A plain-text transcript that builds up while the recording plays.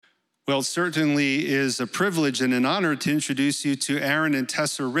Well, it certainly is a privilege and an honor to introduce you to Aaron and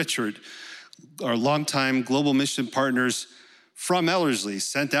Tessa Richard, our longtime global mission partners from Ellerslie,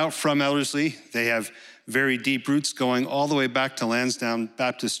 sent out from Ellerslie. They have very deep roots going all the way back to Lansdowne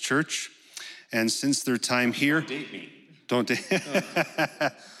Baptist Church. And since their time here... Don't date me.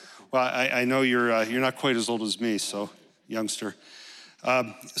 Well, I know you're not quite as old as me, so youngster.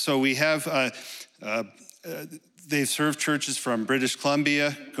 So we have... They've served churches from British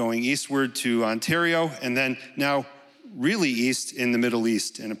Columbia, going eastward to Ontario, and then now really east in the Middle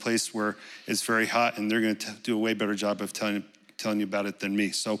East, in a place where it's very hot, and they're going to do a way better job of telling you about it than me.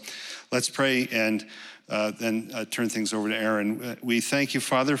 So let's pray and then turn things over to Aaron. We thank you,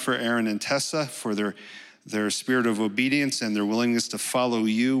 Father, for Aaron and Tessa, for their spirit of obedience and their willingness to follow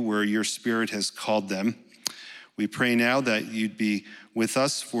you where your spirit has called them. We pray now that you'd be with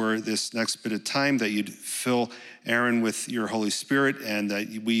us for this next bit of time, that you'd fill Aaron with your Holy Spirit, and that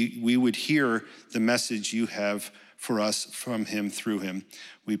we would hear the message you have for us from him, through him.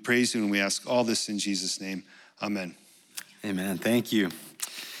 We praise you and we ask all this in Jesus' name. Amen. Amen. Thank you.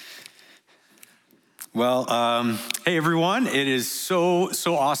 Well, hey everyone, it is so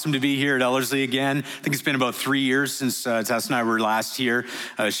awesome to be here at Ellerslie again. I think it's been about 3 years since Tess and I were last here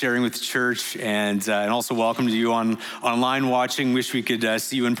sharing with the church, and also welcome to you online watching. Wish we could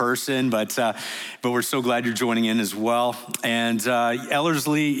see you in person, but we're so glad you're joining in as well. And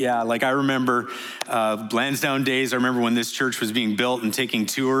Ellerslie, yeah, like I remember Lansdowne days. I remember when this church was being built and taking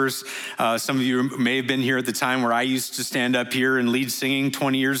tours. Some of you may have been here at the time where I used to stand up here and lead singing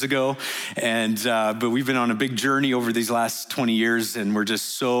 20 years ago, but we've been on a big journey over these last 20 years, and we're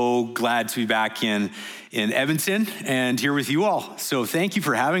just so glad to be back in Edmonton and here with you all. So thank you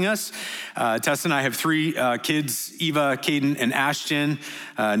for having us. Tess and I have 3 kids, Eva, Caden, and Ashton,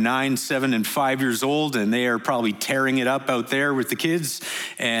 9, 7, and 5 years old, and they are probably tearing it up out there with the kids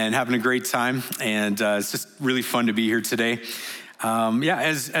and having a great time, and it's just really fun to be here today.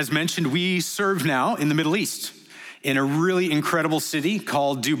 As mentioned, we serve now in the Middle East in a really incredible city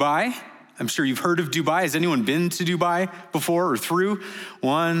called Dubai. I'm sure you've heard of Dubai. Has anyone been to Dubai before or through?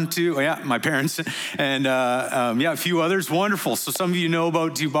 1, 2, yeah, my parents, and a few others. Wonderful. So some of you know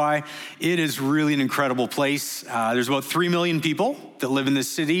about Dubai. It is really an incredible place. There's about 3 million people that live in this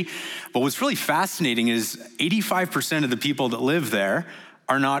city. But what's really fascinating is 85% of the people that live there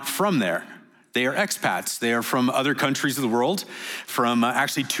are not from there. They are expats. They are from other countries of the world, from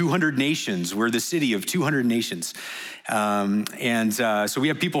actually 200 nations. We're the city of 200 nations. So we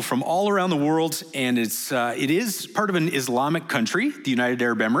have people from all around the world, and it is part of an Islamic country, the United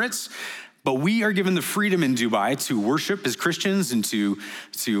Arab Emirates. But we are given the freedom in Dubai to worship as Christians and to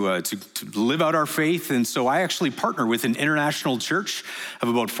live out our faith. And so I actually partner with an international church of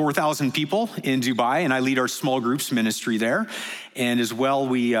about 4,000 people in Dubai, and I lead our small groups ministry there. And as well,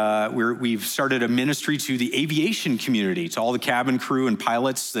 we've started a ministry to the aviation community, to all the cabin crew and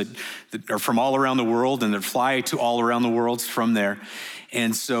pilots that are from all around the world and that fly to all around the world from there.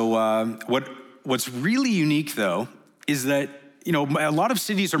 And so what's really unique, though, is that a lot of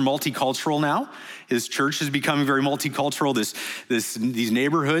cities are multicultural now. This church is becoming very multicultural, these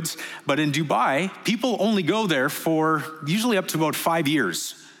neighborhoods. But in Dubai, people only go there for usually up to about 5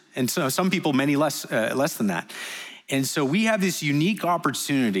 years. And so some people, many less than that. And so we have this unique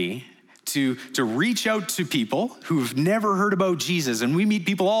opportunity to reach out to people who've never heard about Jesus. And we meet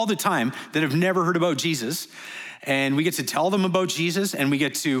people all the time that have never heard about Jesus. And we get to tell them about Jesus, and we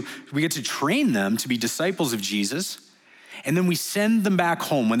get to train them to be disciples of Jesus. And then we send them back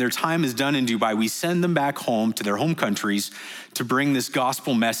home. When their time is done in Dubai, we send them back home to their home countries to bring this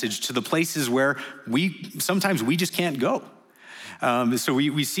gospel message to the places where sometimes we just can't go. So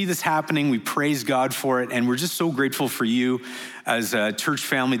we see this happening. We praise God for it. And we're just so grateful for you as a church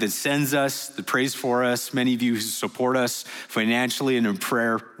family that sends us, that prays for us, many of you who support us financially and in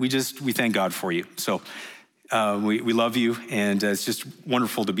prayer. We thank God for you. So we love you, and it's just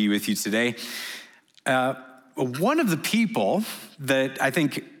wonderful to be with you today. One of the people that I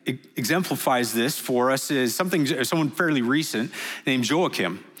think exemplifies this for us is someone fairly recent named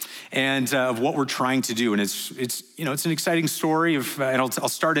Joachim, and of what we're trying to do. And it's an exciting story and I'll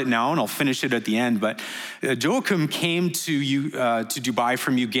start it now and I'll finish it at the end. But Joachim came to Dubai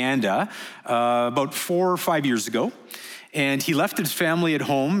from Uganda about 4 or 5 years ago. And he left his family at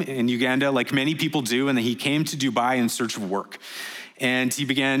home in Uganda, like many people do, and then he came to Dubai in search of work. And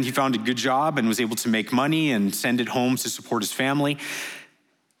he found a good job and was able to make money and send it home to support his family.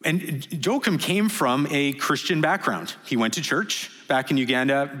 And Joachim came from a Christian background. He went to church back in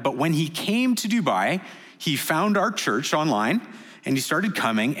Uganda, but when he came to Dubai, he found our church online, and he started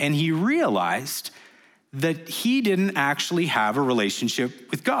coming, and he realized that he didn't actually have a relationship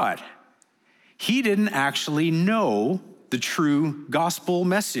with God. he didn't actually know the true gospel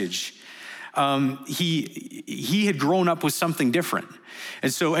message. He had grown up with something different.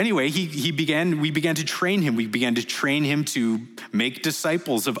 And so anyway, we began to train him. We began to train him to make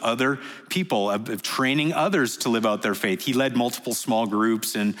disciples of other people, of training others to live out their faith. He led multiple small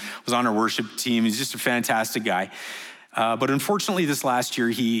groups and was on our worship team. He's just a fantastic guy. But unfortunately, this last year,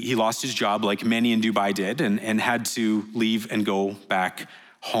 he lost his job like many in Dubai did and had to leave and go back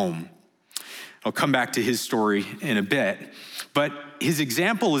home. I'll come back to his story in a bit. But his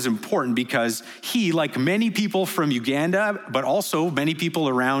example is important because he, like many people from Uganda, but also many people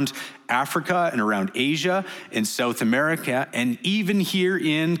around Africa and around Asia and South America, and even here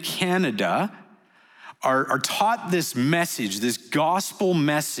in Canada, are taught this message, this gospel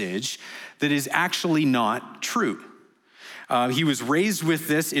message that is actually not true. He was raised with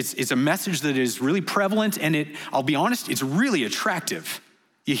this. It's a message that is really prevalent, and I'll be honest, it's really attractive.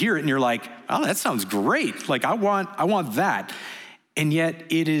 You hear it and you're like, oh, that sounds great. Like, I want that. And yet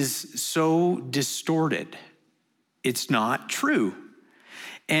it is so distorted. It's not true.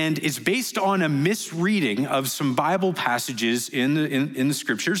 And it's based on a misreading of some Bible passages in the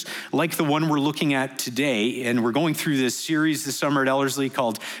scriptures, like the one we're looking at today. And we're going through this series this summer at Ellerslie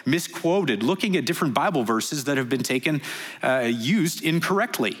called Misquoted, looking at different Bible verses that have been used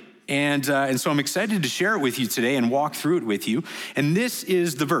incorrectly. And so I'm excited to share it with you today and walk through it with you. And this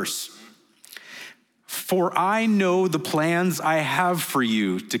is the verse. For I know the plans I have for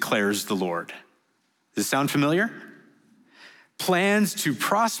you, declares the Lord. Does this sound familiar? Plans to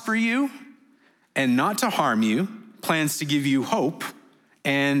prosper you and not to harm you, plans to give you hope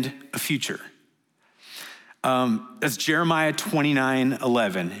and a future. That's Jeremiah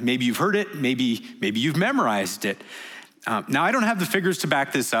 29:11. Maybe you've heard it, maybe you've memorized it. Now, I don't have the figures to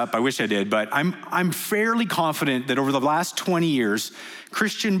back this up. I wish I did, but I'm fairly confident that over the last 20 years,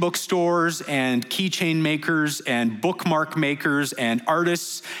 Christian bookstores and keychain makers and bookmark makers and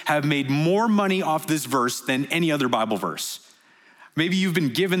artists have made more money off this verse than any other Bible verse. Maybe you've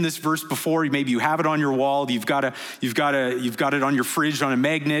been given this verse before. Maybe you have it on your wall. You've got it on your fridge on a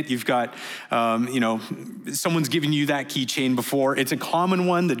magnet. You've got, someone's given you that keychain before. It's a common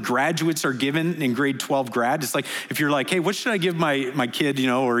one that graduates are given in grade 12 grad. It's like, if you're like, hey, what should I give my kid,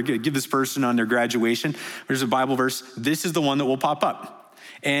 or give this person on their graduation? There's a Bible verse. This is the one that will pop up.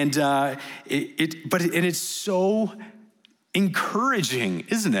 And it's so encouraging,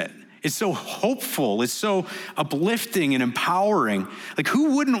 isn't it? It's so hopeful. It's so uplifting and empowering. Like,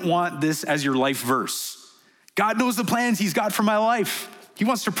 who wouldn't want this as your life verse? God knows the plans he's got for my life. He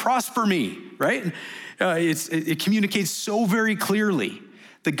wants to prosper me, right? It communicates so very clearly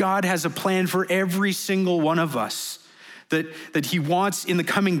that God has a plan for every single one of us, that he wants in the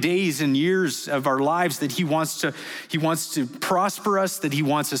coming days and years of our lives, that he wants to prosper us, that he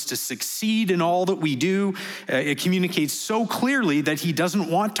wants us to succeed in all that we do. It communicates so clearly that he doesn't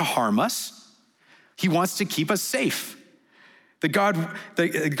want to harm us. He wants to keep us safe. That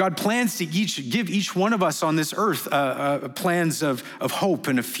God plans to give each one of us on this earth plans of hope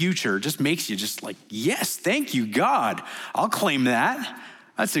and a future. Just makes you just like, yes, thank you, God. I'll claim that.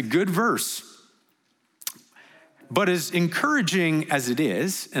 That's a good verse. But as encouraging as it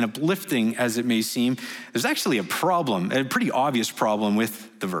is and uplifting as it may seem, there's actually a problem, a pretty obvious problem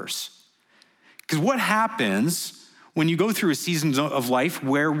with the verse. Because what happens when you go through a season of life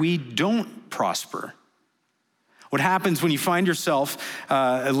where we don't prosper? What happens when you find yourself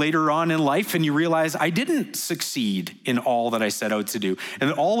later on in life and you realize, I didn't succeed in all that I set out to do,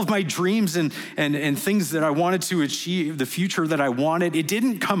 and all of my dreams and things that I wanted to achieve, the future that I wanted, it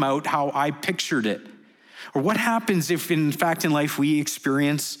didn't come out how I pictured it? Or what happens if, in fact, in life we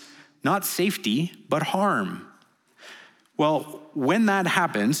experience not safety, but harm? Well, when that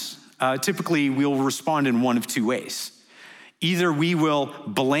happens, typically we'll respond in one of two ways. Either we will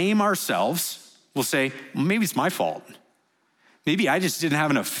blame ourselves. We'll say, well, maybe it's my fault. Maybe I just didn't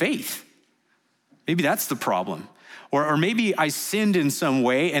have enough faith. Maybe that's the problem. Or maybe I sinned in some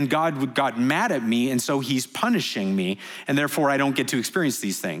way and God got mad at me and so he's punishing me and therefore I don't get to experience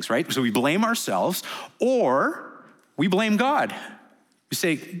these things, right? So we blame ourselves or we blame God. We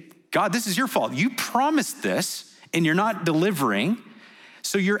say, God, this is your fault. You promised this and you're not delivering,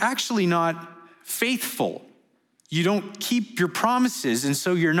 so you're actually not faithful. You don't keep your promises and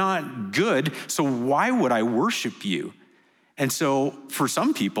so you're not good, so why would I worship you? And so for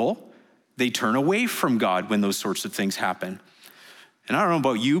some people, they turn away from God when those sorts of things happen. And I don't know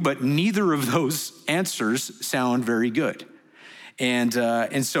about you, but neither of those answers sound very good. And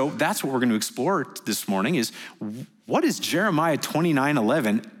so that's what we're going to explore this morning is, what is Jeremiah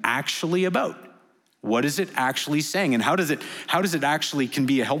 29:11 actually about? What is it actually saying? And how does it actually can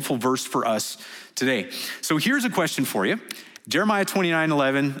be a helpful verse for us today? So here's a question for you. Jeremiah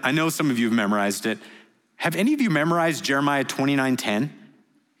 29:11. I know some of you have memorized it. Have any of you memorized Jeremiah 29:10?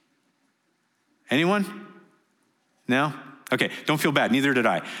 Anyone? No? Okay, don't feel bad. Neither did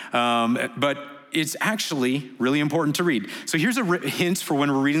I. But it's actually really important to read. So here's a hint for when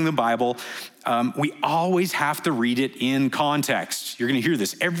we're reading the Bible. We always have to read it in context. You're going to hear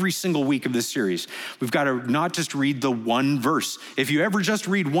this every single week of this series. We've got to not just read the one verse. If you ever just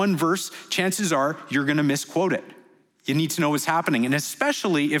read one verse, chances are you're going to misquote it. You need to know what's happening, and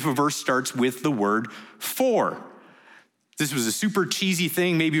especially if a verse starts with the word for. This was a super cheesy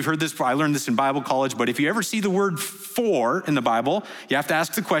thing. Maybe you've heard this before. I learned this in Bible college, but if you ever see the word for in the Bible, you have to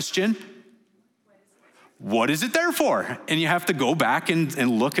ask the question, what is it there for? And you have to go back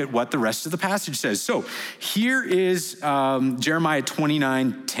and look at what the rest of the passage says. So here is Jeremiah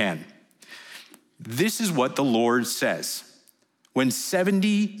 29:10. This is what the Lord says. When 70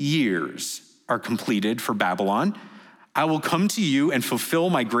 years are completed for Babylon, I will come to you and fulfill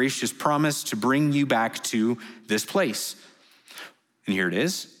my gracious promise to bring you back to this place. And here it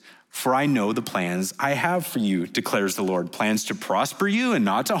is. For I know the plans I have for you, declares the Lord. Plans to prosper you and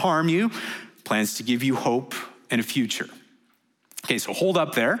not to harm you. Plans to give you hope and a future. Okay, so hold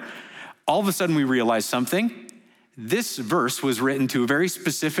up there. All of a sudden we realize something. This verse was written to a very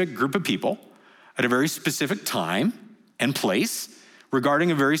specific group of people at a very specific time and place regarding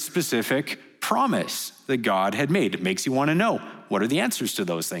a very specific promise that God had made. It makes you want to know, what are the answers to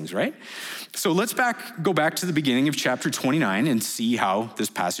those things, right? So let's go back to the beginning of chapter 29 and see how this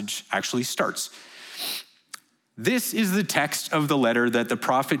passage actually starts. This is the text of the letter that the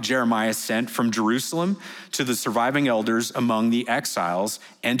prophet Jeremiah sent from Jerusalem to the surviving elders among the exiles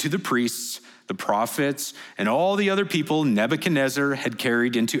and to the priests, the prophets, and all the other people Nebuchadnezzar had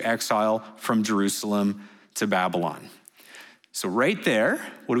carried into exile from Jerusalem to Babylon. So right there,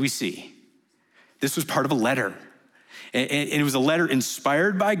 what do we see? This was part of a letter. And it was a letter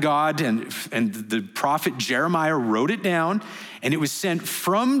inspired by God, and the prophet Jeremiah wrote it down, and it was sent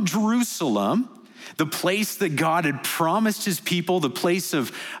from Jerusalem, the place that God had promised his people, the place of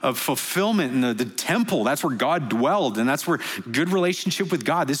fulfillment, and the temple. That's where God dwelled, and that's where good relationship with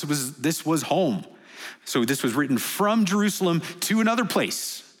God. This was home. So this was written from Jerusalem to another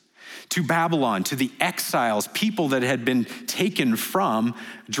place, to Babylon, to the exiles, people that had been taken from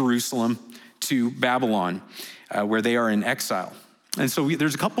Jerusalem to Babylon, where they are in exile. And so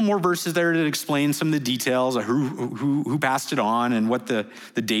there's a couple more verses there that explain some of the details of who passed it on and what the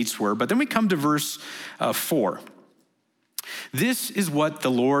dates were. But then we come to verse 4. This is what the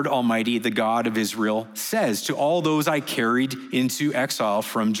Lord Almighty, the God of Israel, says to all those I carried into exile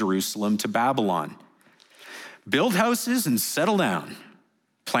from Jerusalem to Babylon. Build houses and settle down.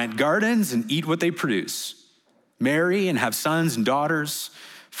 Plant gardens and eat what they produce. Marry and have sons and daughters.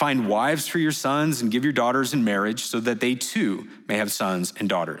 Find wives for your sons and give your daughters in marriage so that they too may have sons and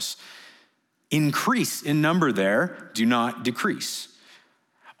daughters. Increase in number there, do not decrease.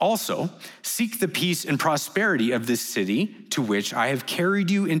 Also, seek the peace and prosperity of this city to which I have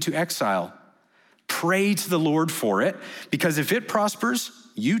carried you into exile. Pray to the Lord for it, because if it prospers,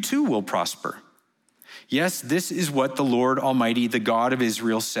 you too will prosper. Yes, this is what the Lord Almighty, the God of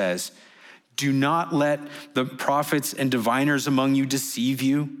Israel, says. Do not let the prophets and diviners among you deceive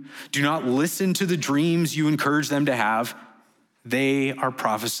you. Do not listen to the dreams you encourage them to have. They are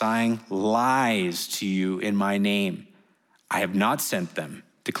prophesying lies to you in my name. I have not sent them,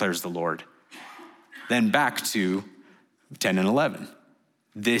 declares the Lord. Then back to 10 and 11.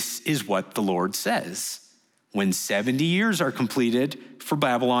 This is what the Lord says. When 70 years are completed for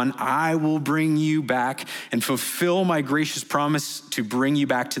Babylon, I will bring you back and fulfill my gracious promise to bring you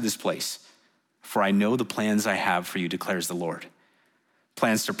back to this place. For I know the plans I have for you, declares the Lord.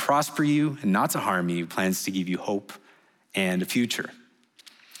 Plans to prosper you and not to harm you, plans to give you hope and a future.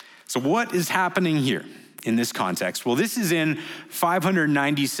 So what is happening here in this context? Well, this is in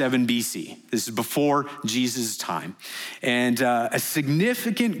 597 BC. This is before Jesus' time. And a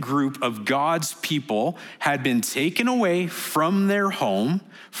significant group of God's people had been taken away from their home,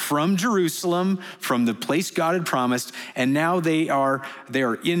 from Jerusalem, from the place God had promised, and now they are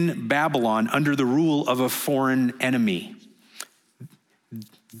in Babylon under the rule of a foreign enemy.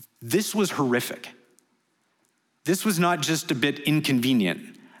 This was horrific. This was not just a bit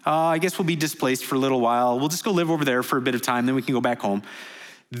inconvenient. I guess we'll be displaced for a little while. We'll just go live over there for a bit of time, then we can go back home.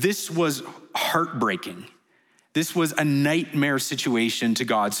 This was heartbreaking. This was a nightmare situation to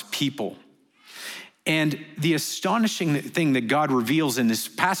God's people. And the astonishing thing that God reveals in this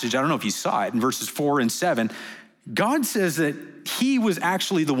passage, I don't know if you saw it in verses 4 and 7, God says that he was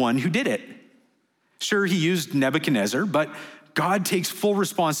actually the one who did it. Sure, he used Nebuchadnezzar, but God takes full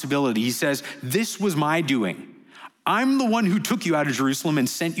responsibility. He says, this was my doing. I'm the one who took you out of Jerusalem and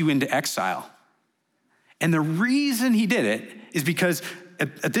sent you into exile. And the reason he did it is because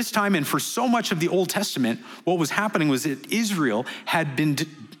at this time and for so much of the Old Testament, what was happening was that Israel had been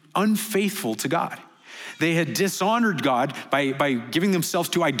unfaithful to God. They had dishonored God by giving themselves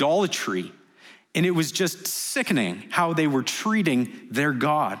to idolatry. And it was just sickening how they were treating their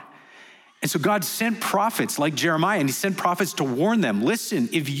God. And so God sent prophets like Jeremiah, and he sent prophets to warn them, listen,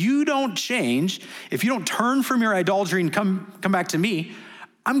 if you don't change, if you don't turn from your idolatry and come back to me,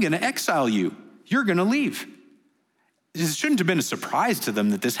 I'm gonna exile you. You're gonna leave. It shouldn't have been a surprise to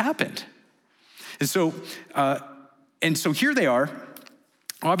them that this happened. And so here they are.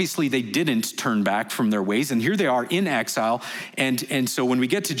 Obviously, they didn't turn back from their ways, and here they are in exile. And so when we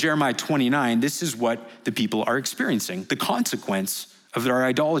get to Jeremiah 29, this is what the people are experiencing, the consequence of their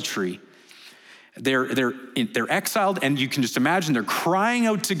idolatry. They're exiled, and you can just imagine they're crying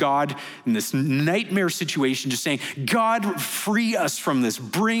out to God in this nightmare situation, just saying, God, free us from this,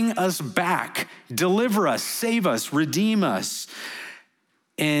 bring us back, deliver us, save us, redeem us.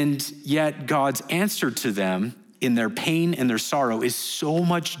 And yet God's answer to them in their pain and their sorrow is so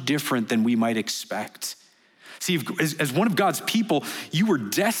much different than we might expect. See, as one of God's people, you were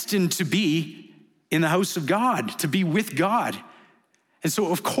destined to be in the house of God, to be with God. And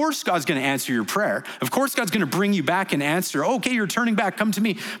so, of course, God's going to answer your prayer. Of course, God's going to bring you back and answer, okay, you're turning back, come to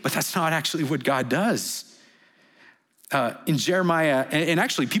me. But that's not actually what God does. In Jeremiah, and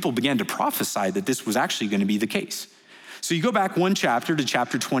actually people began to prophesy that this was actually going to be the case. So you go back one chapter to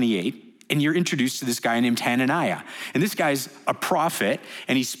chapter 28, and you're introduced to this guy named Hananiah. And this guy's a prophet,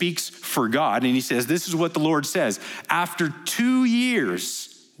 and he speaks for God, and he says, this is what the Lord says. After 2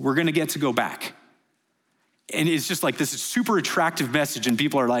 years, we're going to get to go back. And it's just like this super attractive message, and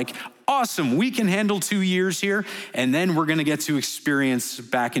people are like, awesome, we can handle 2 years here, and then we're gonna get to experience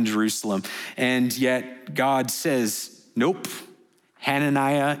back in Jerusalem. And yet God says, nope,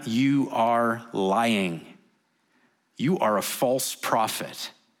 Hananiah, you are lying. You are a false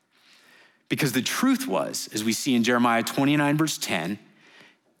prophet. Because the truth was, as we see in Jeremiah 29, verse 10,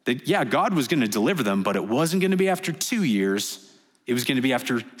 that yeah, God was gonna deliver them, but it wasn't gonna be after 2 years, it was gonna be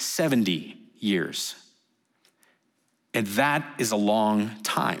after 70 years. And that is a long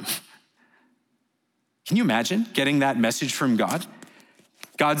time. Can you imagine getting that message from God?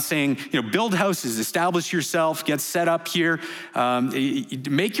 God's saying, build houses, establish yourself, get set up here,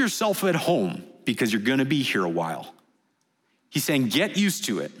 make yourself at home because you're gonna be here a while. He's saying, get used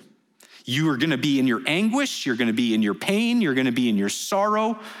to it. You are gonna be in your anguish, you're gonna be in your pain, you're gonna be in your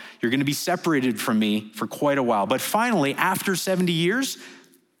sorrow, you're gonna be separated from me for quite a while. But finally, after 70 years,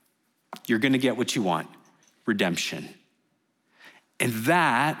 you're gonna get what you want, redemption. And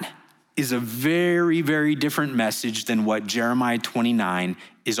that is a very, very different message than what Jeremiah 29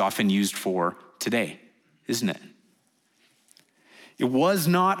 is often used for today, isn't it? It was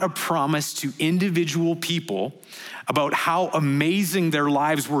not a promise to individual people about how amazing their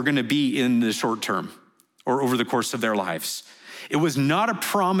lives were going to be in the short term or over the course of their lives. It was not a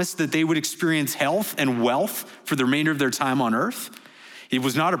promise that they would experience health and wealth for the remainder of their time on earth. It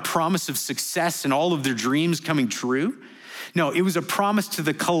was not a promise of success and all of their dreams coming true. No, it was a promise to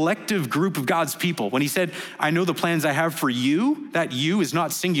the collective group of God's people. When he said, I know the plans I have for you, that you is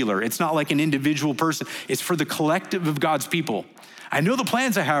not singular. It's not like an individual person. It's for the collective of God's people. I know the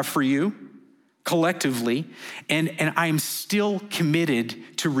plans I have for you collectively, and I am still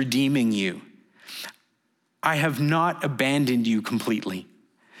committed to redeeming you. I have not abandoned you completely.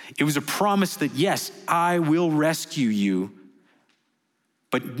 It was a promise that, yes, I will rescue you,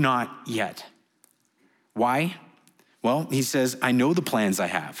 but not yet. Why? Well, he says, I know the plans I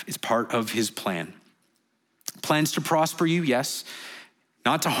have. It's part of his plan. Plans to prosper you, yes.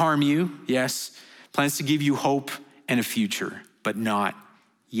 Not to harm you, yes. Plans to give you hope and a future, but not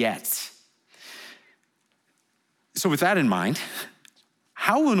yet. So with that in mind,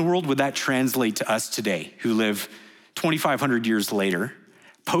 how in the world would that translate to us today who live 2,500 years later,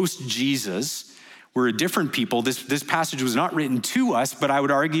 post-Jesus? We're a different people. This passage was not written to us, but I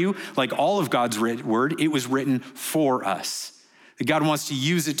would argue, like all of God's word, it was written for us. That God wants to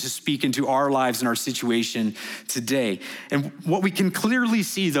use it to speak into our lives and our situation today. And what we can clearly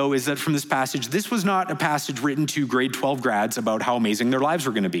see, though, is that from this passage, this was not a passage written to grade 12 grads about how amazing their lives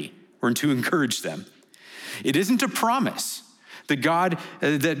were going to be, or to encourage them. It isn't a promise that God,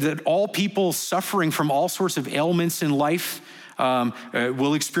 that all people suffering from all sorts of ailments in life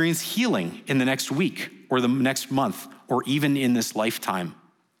will experience healing in the next week or the next month or even in this lifetime.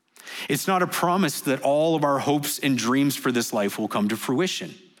 It's not a promise that all of our hopes and dreams for this life will come to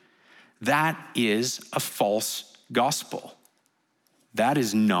fruition. That is a false gospel. That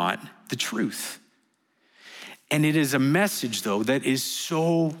is not the truth. And it is a message, though, that is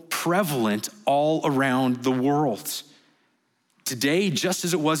so prevalent all around the world. Today, just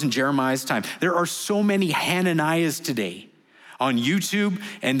as it was in Jeremiah's time, there are so many Hananiahs today on YouTube,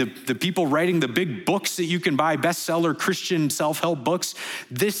 and the people writing the big books that you can buy, bestseller Christian self-help books.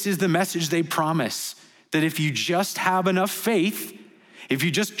 This is the message they promise, that if you just have enough faith, if you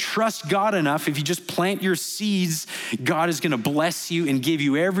just trust God enough, if you just plant your seeds, God is going to bless you and give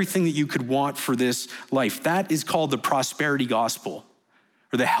you everything that you could want for this life. That is called the prosperity gospel,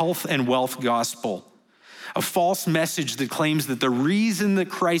 or the health and wealth gospel. A false message that claims that the reason that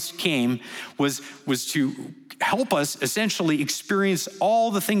Christ came was to help us essentially experience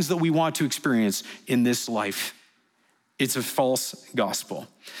all the things that we want to experience in this life. It's a false gospel.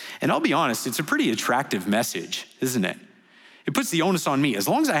 And I'll be honest, it's a pretty attractive message, isn't it? It puts the onus on me. As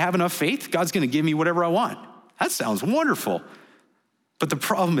long as I have enough faith, God's going to give me whatever I want. That sounds wonderful. But the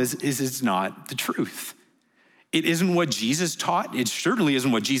problem is it's not the truth. It isn't what Jesus taught. It certainly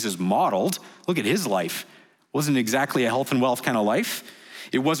isn't what Jesus modeled. Look at his life. It wasn't exactly a health and wealth kind of life.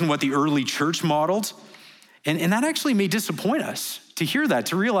 It wasn't what the early church modeled. And that actually may disappoint us to hear that,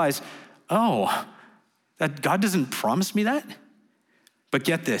 to realize, that God doesn't promise me that. But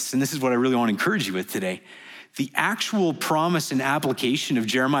get this, and this is what I really want to encourage you with today. The actual promise and application of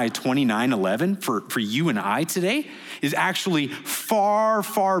Jeremiah 29:11 for you and I today is actually far,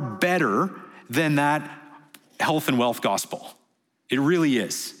 far better than that health and wealth gospel. It really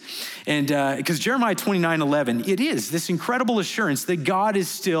is. And because Jeremiah 29:11, it is this incredible assurance that God is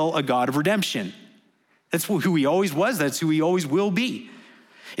still a God of redemption. That's who he always was. That's who he always will be.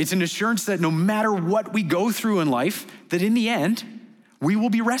 It's an assurance that no matter what we go through in life, that in the end, we will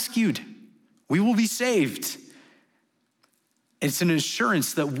be rescued. We will be saved. It's an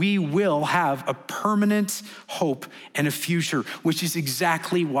assurance that we will have a permanent hope and a future, which is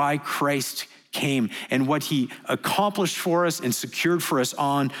exactly why Christ came and what he accomplished for us and secured for us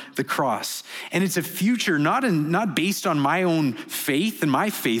on the cross. And it's a future not based on my own faith and my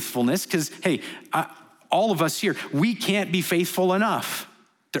faithfulness, because, hey, all of us here, we can't be faithful enough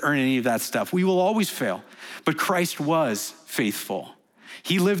to earn any of that stuff. We will always fail. But Christ was faithful.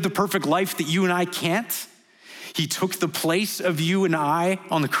 He lived the perfect life that you and I can't. He took the place of you and I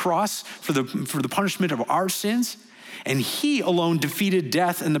on the cross for the punishment of our sins. And he alone defeated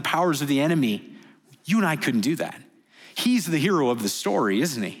death and the powers of the enemy. You and I couldn't do that. He's the hero of the story,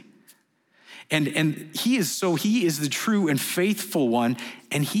 isn't he? And he is the true and faithful one.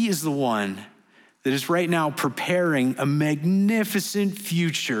 And he is the one that is right now preparing a magnificent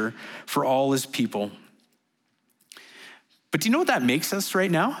future for all his people. But do you know what that makes us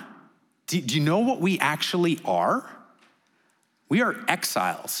right now? Do you know what we actually are? We are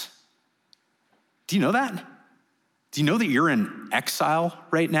exiles. Do you know that? Do you know that you're in exile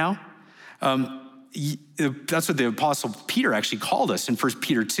right now? That's what the Apostle Peter actually called us in 1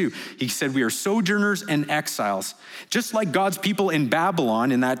 Peter 2. He said we are sojourners and exiles. Just like God's people in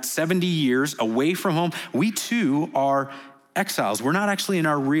Babylon in that 70 years away from home, we too are exiles. We're not actually in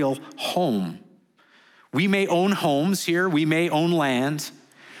our real home. We may own homes here. We may own land.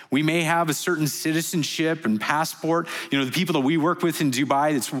 We may have a certain citizenship and passport. You know, the people that we work with in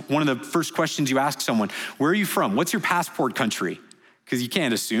Dubai, it's one of the first questions you ask someone. Where are you from? What's your passport country? Because you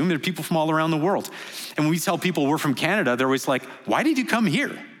can't assume. There are people from all around the world. And when we tell people we're from Canada, they're always like, why did you come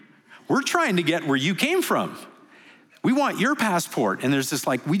here? We're trying to get where you came from. We want your passport. And there's this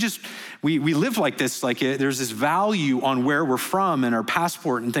we live like this, there's this value on where we're from and our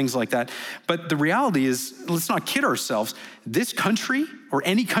passport and things like that. But the reality is, let's not kid ourselves. This country, or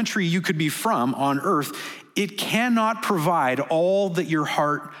any country you could be from on earth, it cannot provide all that your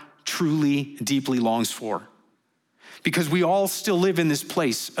heart truly, deeply longs for. Because we all still live in this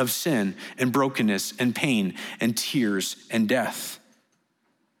place of sin and brokenness and pain and tears and death.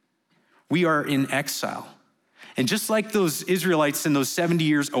 We are in exile. And just like those Israelites in those 70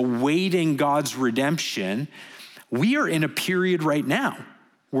 years awaiting God's redemption, we are in a period right now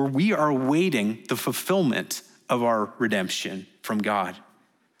where we are awaiting the fulfillment of our redemption from God.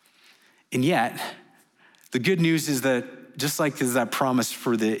 And yet, the good news is that just like there's that promise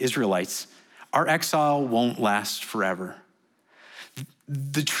for the Israelites, our exile won't last forever.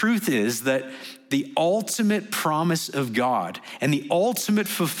 The truth is that the ultimate promise of God and the ultimate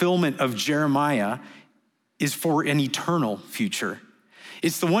fulfillment of Jeremiah is for an eternal future.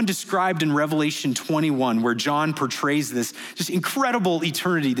 It's the one described in Revelation 21, where John portrays this just incredible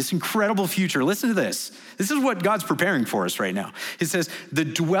eternity, this incredible future. Listen to this. This is what God's preparing for us right now. It says, the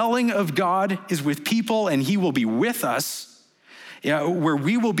dwelling of God is with people, and he will be with us. Yeah, where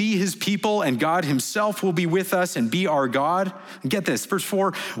we will be his people and God himself will be with us and be our God. And get this, verse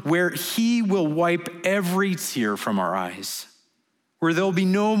 4, where he will wipe every tear from our eyes, where there'll be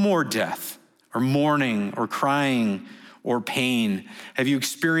no more death or mourning or crying or pain. Have you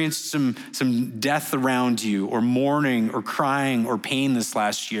experienced some death around you or mourning or crying or pain this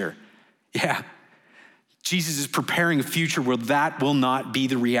last year? Yeah, Jesus is preparing a future where that will not be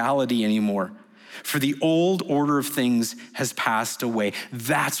the reality anymore. For the old order of things has passed away.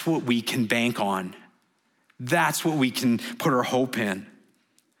 That's what we can bank on. That's what we can put our hope in.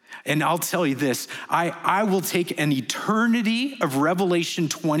 And I'll tell you this, I will take an eternity of Revelation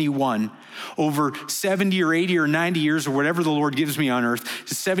 21 over 70 or 80 or 90 years or whatever the Lord gives me on earth,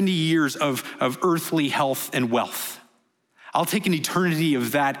 to 70 years of earthly health and wealth. I'll take an eternity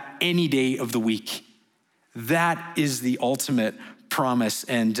of that any day of the week. That is the ultimate promise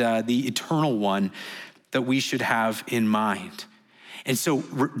and the eternal one that we should have in mind. And so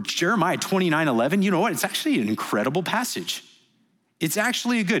Jeremiah 29:11, you know what? It's actually an incredible passage. It's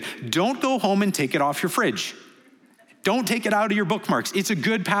actually don't go home and take it off your fridge. Don't take it out of your bookmarks. It's a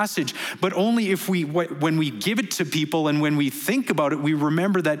good passage, but only if when we give it to people and when we think about it, we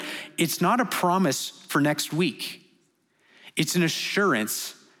remember that it's not a promise for next week. It's an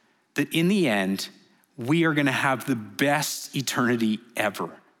assurance that in the end, we are going to have the best eternity ever,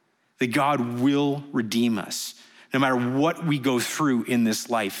 that God will redeem us. No matter what we go through in this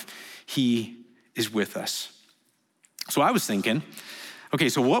life, he is with us. So I was thinking, okay,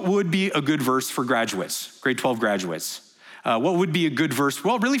 so what would be a good verse for graduates, grade 12 graduates? What would be a good verse?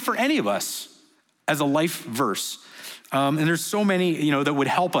 Well, really for any of us as a life verse. And there's so many, that would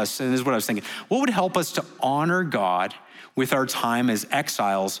help us. And this is what I was thinking. What would help us to honor God with our time as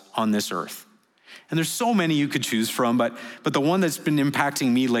exiles on this earth? And there's so many you could choose from, but the one that's been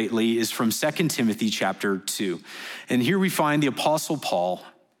impacting me lately is from 2 Timothy chapter 2. And here we find the Apostle Paul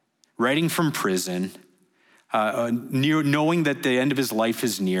writing from prison, knowing that the end of his life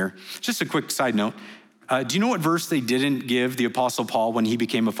is near. Just a quick side note. Do you know what verse they didn't give the Apostle Paul when he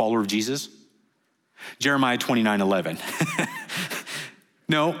became a follower of Jesus? Jeremiah 29:11.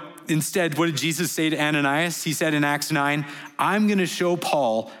 No, instead, what did Jesus say to Ananias? He said in Acts 9, I'm going to show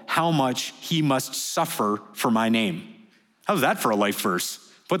Paul how much he must suffer for my name. How's that for a life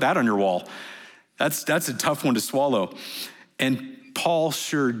verse? Put that on your wall. That's a tough one to swallow. And Paul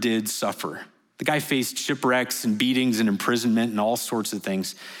sure did suffer. The guy faced shipwrecks and beatings and imprisonment and all sorts of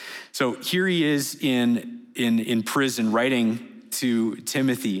things. So here he is in prison writing to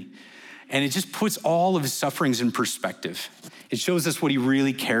Timothy, and it just puts all of his sufferings in perspective. It shows us what he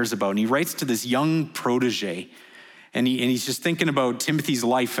really cares about. And he writes to this young protege, and he's just thinking about Timothy's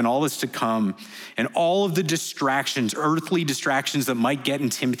life and all that's to come and all of the distractions, earthly distractions that might get in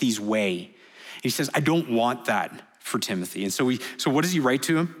Timothy's way. He says, I don't want that for Timothy. And so what does he write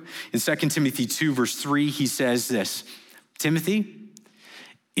to him? In 2 Timothy 2, verse 3, he says this, Timothy,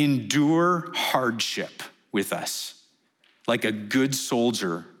 endure hardship with us like a good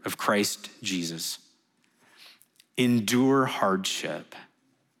soldier of Christ Jesus. Endure hardship.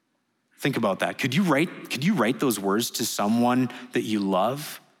 Think about that. Could you write those words to someone that you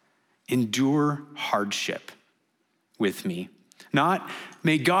love? Endure hardship with me. Not,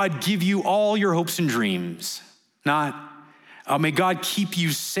 may God give you all your hopes and dreams. Not, may God keep you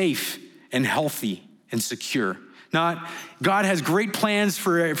safe and healthy and secure. Not, God has great plans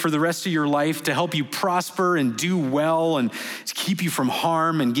for the rest of your life to help you prosper and do well and to keep you from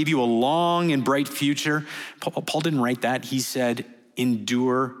harm and give you a long and bright future. Paul didn't write that. He said,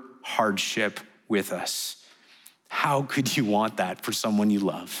 endure hardship with us. How could you want that for someone you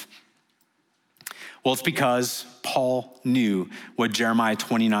love? Well, it's because Paul knew what Jeremiah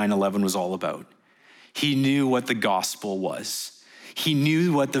 29:11 was all about. He knew what the gospel was. He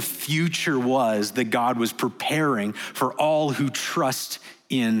knew what the future was that God was preparing for all who trust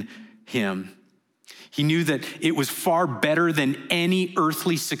in him. He knew that it was far better than any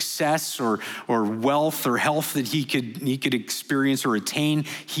earthly success or wealth or health that he could experience or attain.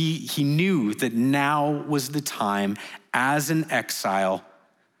 He knew that now was the time as an exile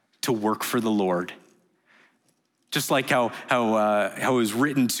to work for the Lord. Just like how it was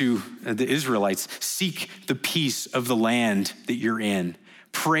written to the Israelites, seek the peace of the land that you're in.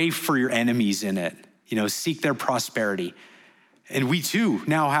 Pray for your enemies in it. Seek their prosperity. And we too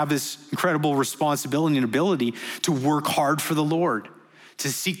now have this incredible responsibility and ability to work hard for the Lord, to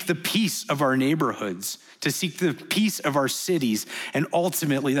seek the peace of our neighborhoods, to seek the peace of our cities. And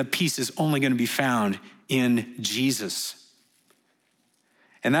ultimately, that peace is only going to be found in Jesus.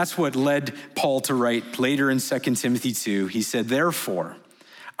 And that's what led Paul to write later in 2 Timothy 2. He said, therefore,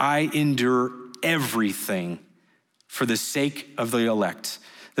 I endure everything for the sake of the elect,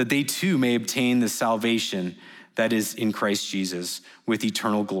 that they too may obtain the salvation that is in Christ Jesus with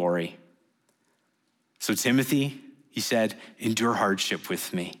eternal glory. So Timothy, he said, endure hardship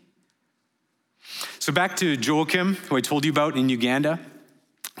with me. So back to Joachim, who I told you about in Uganda.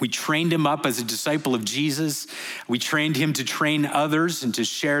 We trained him up as a disciple of Jesus. We trained him to train others and to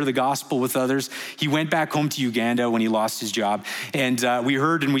share the gospel with others. He went back home to Uganda when he lost his job. And we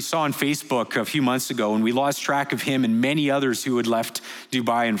heard and we saw on Facebook a few months ago, and we lost track of him and many others who had left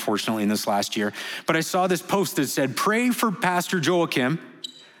Dubai, unfortunately, in this last year. But I saw this post that said, pray for Pastor Joachim. I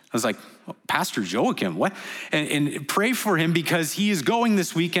was like, Pastor Joachim, what? And pray for him because he is going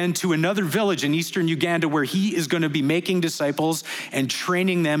this weekend to another village in eastern Uganda where he is going to be making disciples and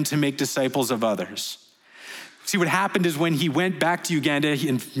training them to make disciples of others. See, what happened is when he went back to Uganda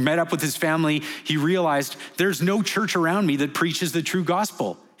and met up with his family, he realized there's no church around me that preaches the true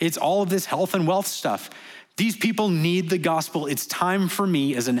gospel. It's all of this health and wealth stuff. These people need the gospel. It's time for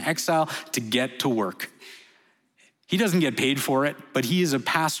me as an exile to get to work. He doesn't get paid for it, but he is a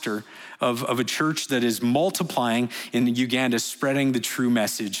pastor of a church that is multiplying in Uganda, spreading the true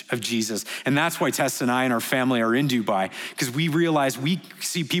message of Jesus. And that's why Tess and I and our family are in Dubai, because we realize we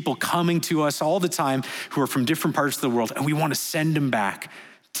see people coming to us all the time who are from different parts of the world, and we want to send them back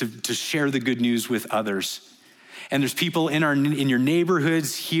to share the good news with others. And there's people in your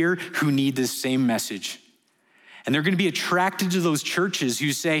neighborhoods here who need this same message. And they're going to be attracted to those churches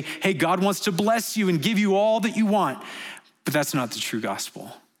who say, hey, God wants to bless you and give you all that you want. But that's not the true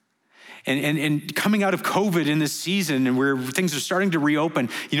gospel. And coming out of COVID in this season and where things are starting to reopen,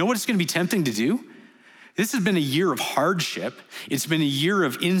 you know what it's going to be tempting to do? This has been a year of hardship. It's been a year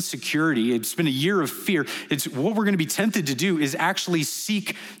of insecurity. It's been a year of fear. It's what we're going to be tempted to do is actually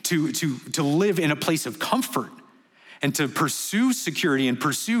seek to live in a place of comfort, and to pursue security and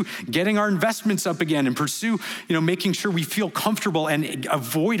pursue getting our investments up again and pursue, making sure we feel comfortable and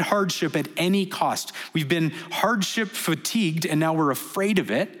avoid hardship at any cost. We've been hardship fatigued and now we're afraid of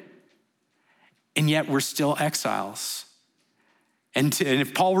it, and yet we're still exiles. And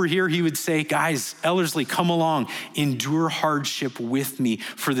if Paul were here, he would say, guys, Ellerslie, come along, endure hardship with me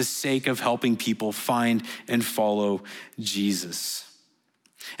for the sake of helping people find and follow Jesus.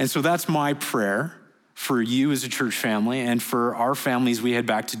 And so that's my prayer for you as a church family and for our families we head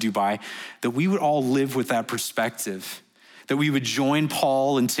back to Dubai, that we would all live with that perspective, that we would join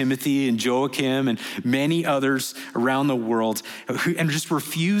Paul and Timothy and Joachim and many others around the world and just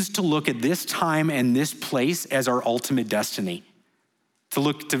refuse to look at this time and this place as our ultimate destiny,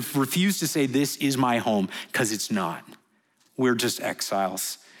 to refuse to say this is my home, because it's not. We're just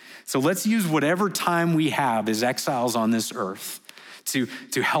exiles. So let's use whatever time we have as exiles on this earth to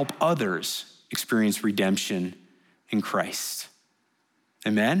help others experience redemption in Christ.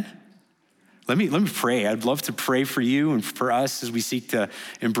 Amen? Let me pray. I'd love to pray for you and for us as we seek to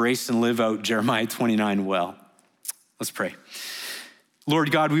embrace and live out Jeremiah 29 well. Let's pray.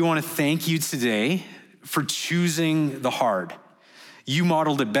 Lord God, we want to thank you today for choosing the hard. You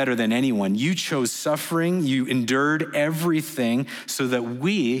modeled it better than anyone. You chose suffering. You endured everything so that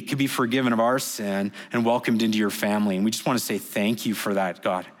we could be forgiven of our sin and welcomed into your family. And we just want to say thank you for that,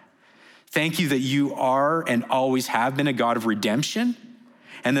 God. Thank you that you are and always have been a God of redemption,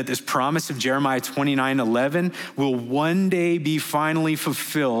 and that this promise of Jeremiah 29:11 will one day be finally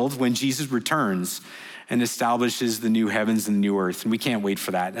fulfilled when Jesus returns and establishes the new heavens and the new earth. And we can't wait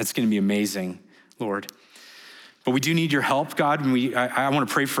for that. That's going to be amazing, Lord. But we do need your help, God. And I want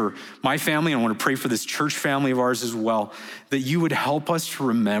to pray for my family, and I want to pray for this church family of ours as well, that you would help us to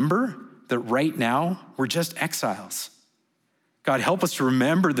remember that right now we're just exiles. God, help us to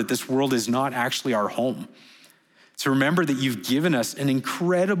remember that this world is not actually our home. To remember that you've given us an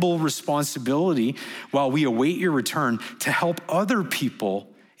incredible responsibility while we await your return to help other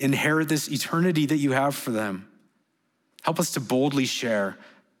people inherit this eternity that you have for them. Help us to boldly share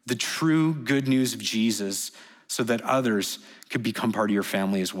the true good news of Jesus so that others could become part of your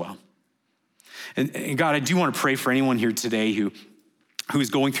family as well. And God, I do want to pray for anyone here today who is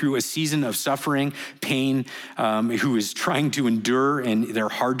going through a season of suffering, pain, who is trying to endure in their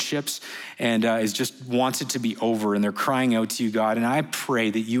hardships and is just wants it to be over, and they're crying out to you, God. And I pray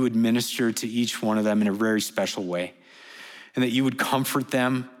that you would minister to each one of them in a very special way, and that you would comfort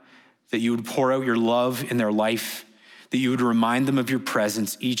them, that you would pour out your love in their life, that you would remind them of your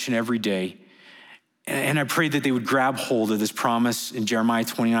presence each and every day. And I pray that they would grab hold of this promise in Jeremiah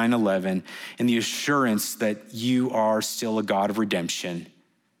 29:11 and the assurance that you are still a God of redemption.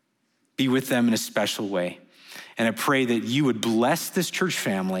 Be with them in a special way. And I pray that you would bless this church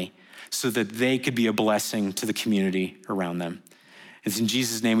family so that they could be a blessing to the community around them. It's in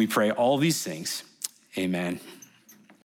Jesus' name we pray all these things. Amen.